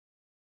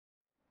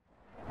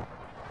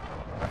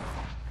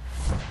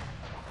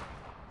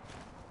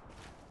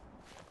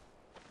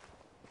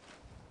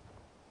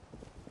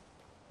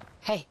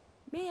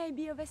May I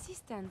be of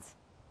assistance?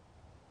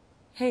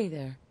 Hey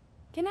there.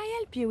 Can I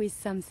help you with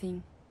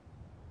something?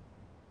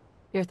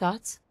 Your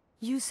thoughts?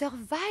 You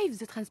survived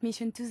the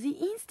transmission to the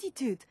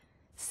Institute!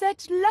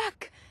 Such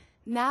luck!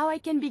 Now I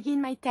can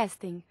begin my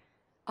testing.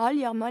 All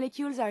your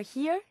molecules are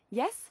here,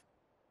 yes?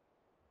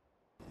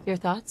 Your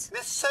thoughts?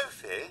 Miss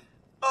Sophie?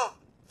 Oh,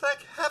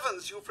 thank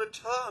heavens you've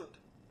returned.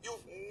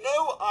 You've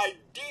no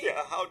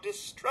idea how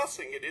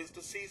distressing it is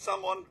to see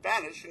someone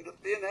vanish into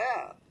thin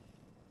air.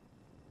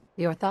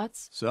 Your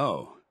thoughts?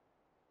 So,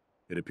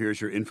 it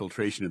appears your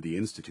infiltration of the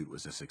Institute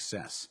was a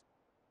success.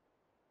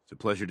 It's a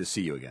pleasure to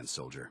see you again,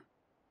 soldier.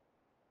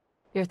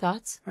 Your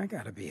thoughts? I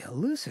gotta be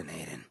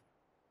hallucinating.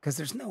 'Cause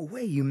there's no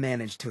way you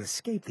managed to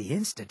escape the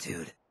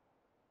Institute.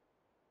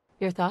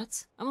 Your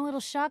thoughts? I'm a little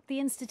shocked the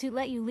Institute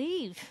let you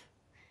leave.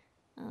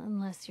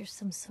 Unless you're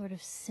some sort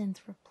of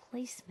synth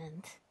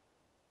replacement.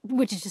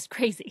 Which is just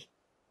crazy.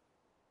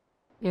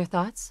 Your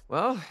thoughts?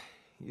 Well,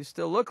 you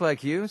still look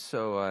like you,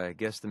 so I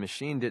guess the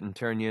machine didn't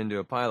turn you into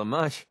a pile of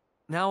mush.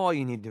 Now all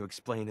you need to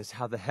explain is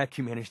how the heck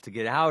you managed to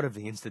get out of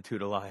the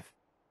Institute alive.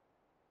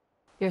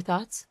 Your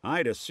thoughts?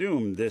 I'd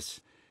assumed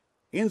this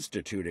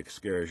Institute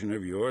excursion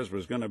of yours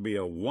was going to be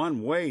a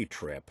one-way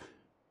trip.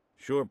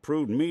 Sure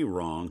proved me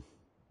wrong.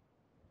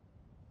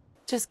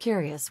 Just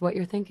curious what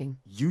you're thinking.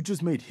 You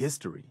just made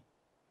history.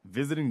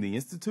 Visiting the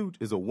Institute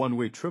is a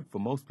one-way trip for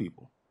most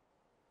people.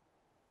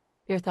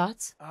 Your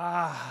thoughts?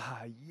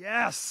 Ah,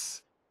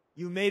 yes!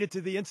 You made it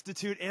to the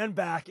Institute and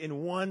back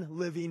in one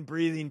living,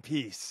 breathing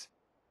piece.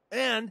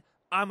 And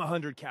I'm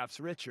 100 caps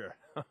richer.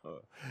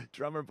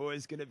 Drummer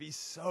Boy's gonna be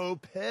so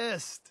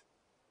pissed.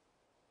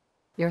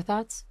 Your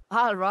thoughts?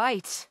 All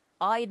right,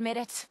 I admit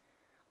it.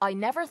 I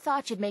never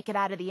thought you'd make it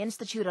out of the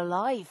Institute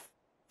alive.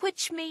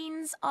 Which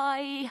means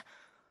I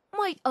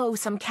might owe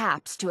some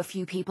caps to a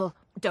few people.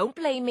 Don't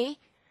blame me.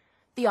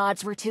 The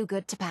odds were too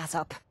good to pass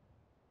up.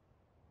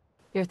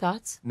 Your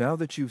thoughts? Now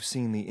that you've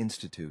seen the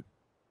Institute,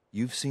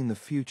 you've seen the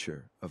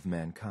future of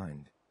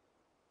mankind.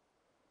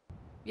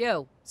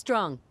 Yo,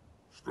 Strong.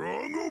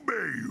 Strong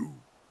obey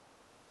you.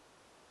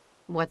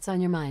 What's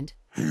on your mind?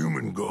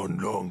 Human gone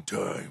long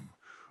time.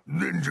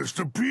 Then just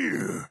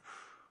appear.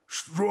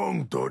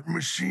 Strong thought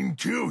machine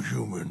kill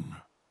human.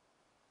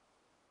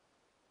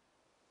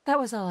 That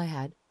was all I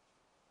had.